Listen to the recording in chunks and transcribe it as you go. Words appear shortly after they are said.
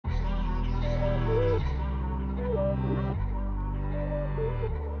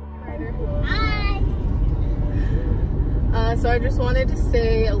So I just wanted to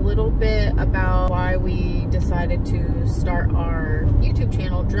say a little bit about why we decided to start our YouTube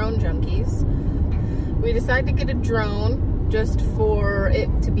channel, Drone Junkies. We decided to get a drone just for it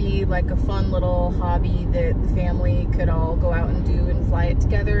to be like a fun little hobby that the family could all go out and do and fly it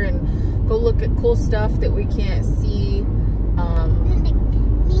together and go look at cool stuff that we can't see.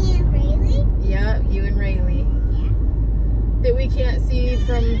 Me and Rayleigh? Yeah, you and Rayleigh. Yeah. That we can't see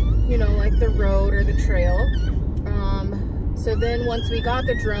from, you know, like the road or the trail. So then once we got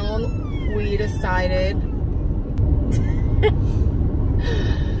the drone, we decided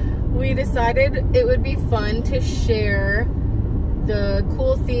it would be fun to share the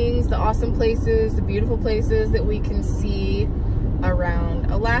cool things, the awesome places, the beautiful places that we can see around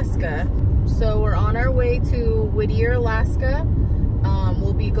Alaska. So we're on our way to Whittier, Alaska.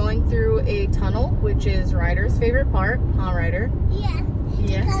 We'll be going through a tunnel, which is Ryder's favorite part, huh, Ryder? Yes.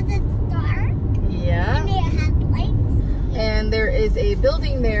 Yeah. Because it's dark. Yeah. And it has lights. And there is a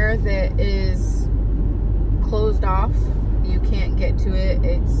building there that is closed off. You can't get to it.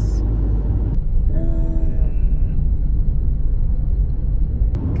 It's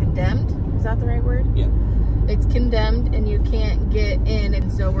condemned. Is that the right word? Yeah. It's condemned and you can't get in.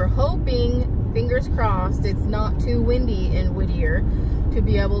 And so we're hoping, fingers crossed, it's not too windy in Whittier to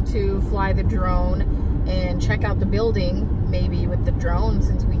be able to fly the drone and check out the building, maybe with the drone,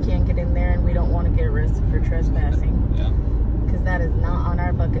 since we can't get in there and we don't want to get arrested for trespassing. Yeah. Because that is not on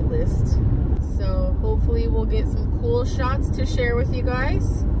our bucket list. So hopefully we'll get some cool shots to share with you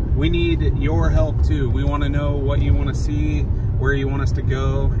guys. We need your help too. We want to know what you want to see, where you want us to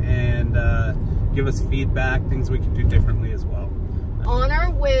go, and give us feedback, things we can do differently as well. On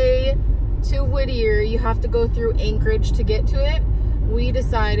our way to Whittier, you have to go through Anchorage to get to it. We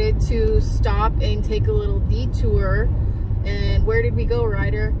decided to stop and take a little detour. And where did we go,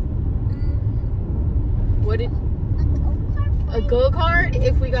 Ryder? What did... A go-kart.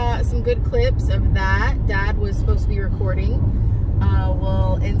 If we got some good clips of that, Dad was supposed to be recording.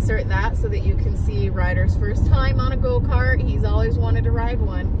 We'll insert that so that you can see Ryder's first time on a go-kart. He's always wanted to ride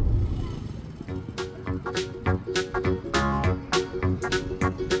one.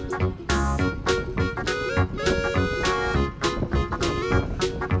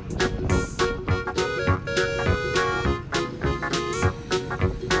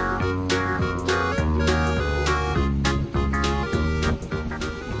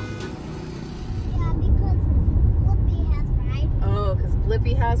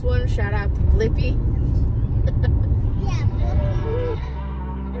 Blippy has one. Shout out to Blippy. Yeah,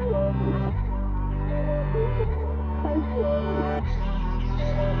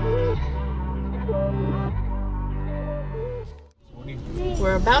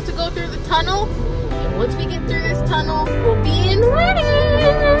 We're about to go through the tunnel, and once we get through this tunnel, we'll be in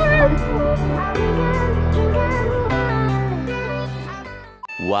Whittier.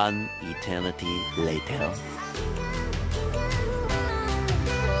 One eternity later.